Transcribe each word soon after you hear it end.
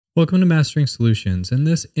Welcome to Mastering Solutions. In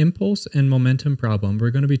this impulse and momentum problem,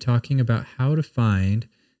 we're going to be talking about how to find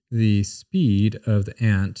the speed of the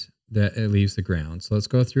ant that it leaves the ground. So let's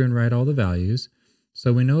go through and write all the values.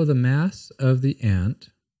 So we know the mass of the ant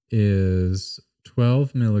is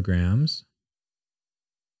 12 milligrams.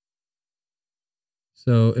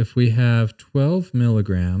 So if we have 12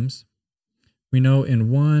 milligrams, we know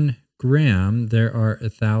in 1 gram there are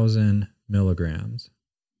 1,000 milligrams.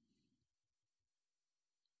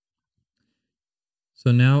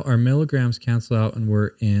 So now our milligrams cancel out and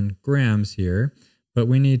we're in grams here, but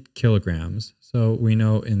we need kilograms. So we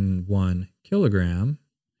know in 1 kilogram,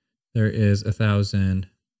 there is 1,000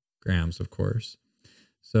 grams, of course.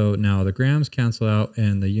 So now the grams cancel out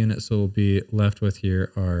and the units we'll be left with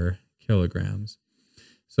here are kilograms.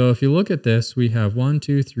 So if you look at this, we have 1,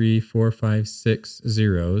 2, 3, 4, 5, 6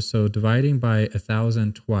 zeros. So dividing by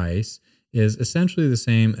 1,000 twice is essentially the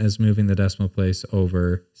same as moving the decimal place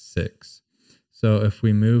over 6. So if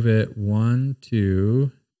we move it 1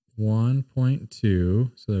 to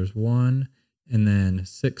 1.2, so there's 1 and then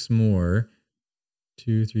 6 more,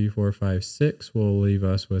 2, 3, 4, 5, 6 will leave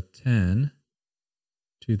us with 10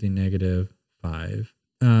 to the negative 5.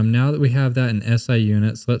 Now that we have that in SI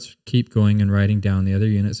units, let's keep going and writing down the other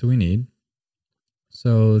units that we need.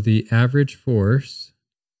 So the average force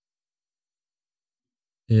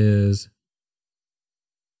is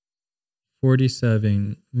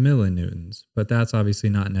 47 millinewtons, but that's obviously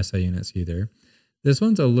not in SI units either. This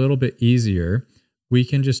one's a little bit easier. We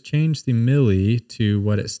can just change the milli to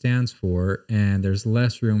what it stands for, and there's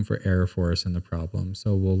less room for error for us in the problem.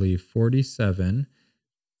 So we'll leave 47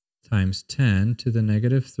 times 10 to the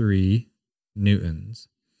negative 3 newtons.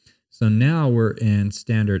 So now we're in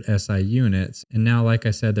standard SI units, and now, like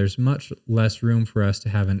I said, there's much less room for us to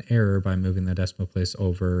have an error by moving the decimal place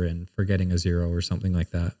over and forgetting a zero or something like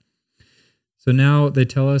that. So now they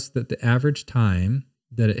tell us that the average time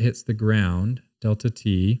that it hits the ground, delta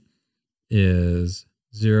t, is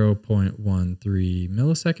 0.13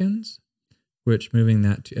 milliseconds, which moving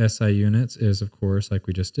that to SI units is, of course, like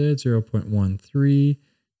we just did, 0.13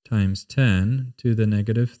 times 10 to the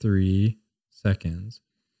negative 3 seconds.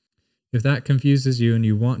 If that confuses you and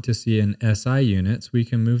you want to see in SI units, we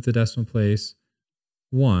can move the decimal place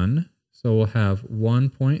 1. So we'll have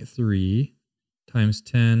 1.3 times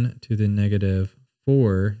 10 to the negative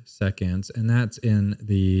 4 seconds, and that's in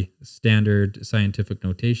the standard scientific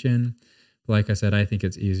notation. Like I said, I think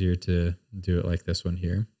it's easier to do it like this one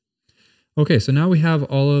here. Okay, so now we have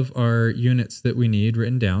all of our units that we need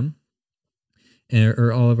written down,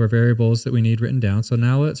 or all of our variables that we need written down. So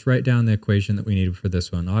now let's write down the equation that we need for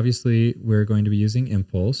this one. Obviously, we're going to be using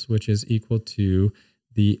impulse, which is equal to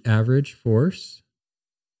the average force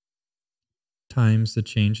times the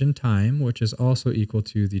change in time, which is also equal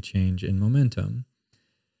to the change in momentum.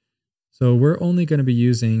 So we're only going to be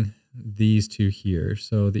using these two here.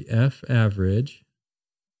 So the F average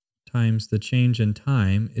times the change in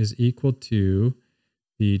time is equal to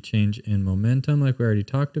the change in momentum, like we already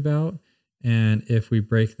talked about. And if we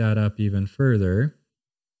break that up even further,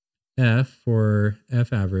 F for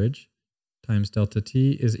F average times delta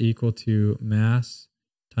T is equal to mass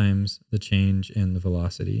times the change in the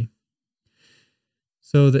velocity.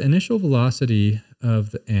 So the initial velocity of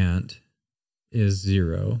the ant is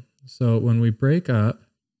 0. So when we break up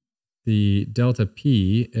the delta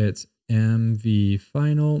P, it's mv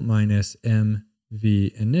final minus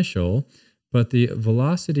mv initial, but the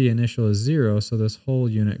velocity initial is 0, so this whole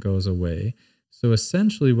unit goes away. So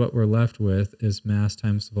essentially what we're left with is mass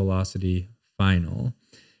times the velocity final.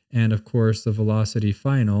 And of course, the velocity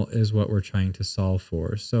final is what we're trying to solve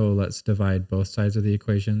for. So let's divide both sides of the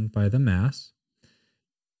equation by the mass.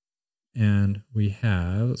 And we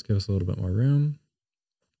have, let's give us a little bit more room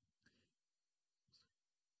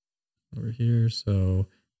over here. So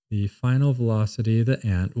the final velocity of the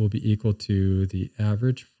ant will be equal to the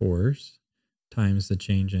average force times the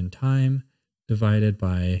change in time divided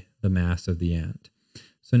by the mass of the ant.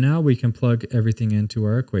 So now we can plug everything into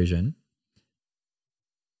our equation.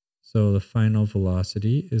 So the final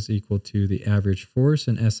velocity is equal to the average force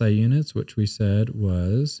in SI units, which we said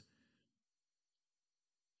was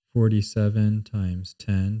 47 times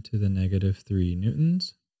 10 to the negative 3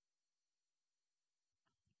 newtons,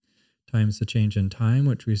 times the change in time,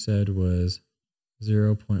 which we said was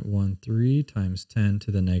 0.13 times 10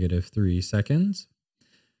 to the negative 3 seconds,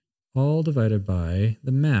 all divided by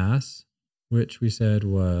the mass, which we said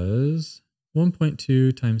was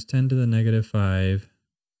 1.2 times 10 to the negative 5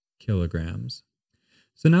 kilograms.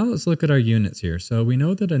 So now let's look at our units here. So we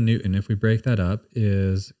know that a newton, if we break that up,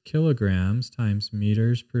 is kilograms times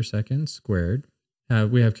meters per second squared,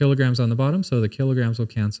 We have kilograms on the bottom, so the kilograms will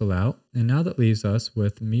cancel out. And now that leaves us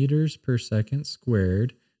with meters per second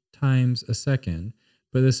squared times a second.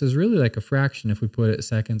 But this is really like a fraction if we put it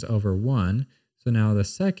seconds over 1. So now the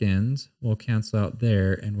seconds will cancel out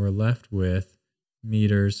there, and we're left with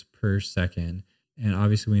meters per second. And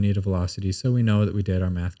obviously we need a velocity, so we know that we did our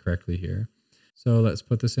math correctly here. So let's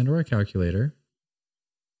put this into our calculator.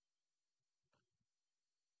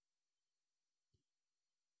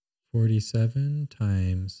 47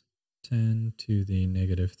 times 10 to the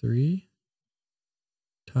negative 3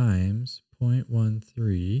 times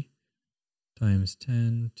 0.13 times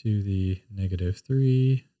 10 to the negative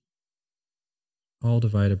 3, all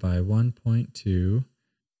divided by 1.2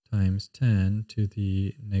 times 10 to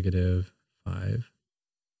the negative 5.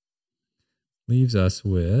 Leaves us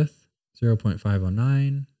with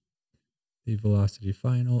 0.509. The velocity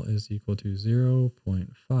final is equal to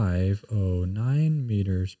 0.509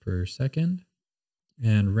 meters per second.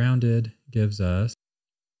 And rounded gives us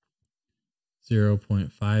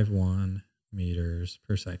 0.51 meters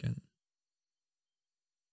per second.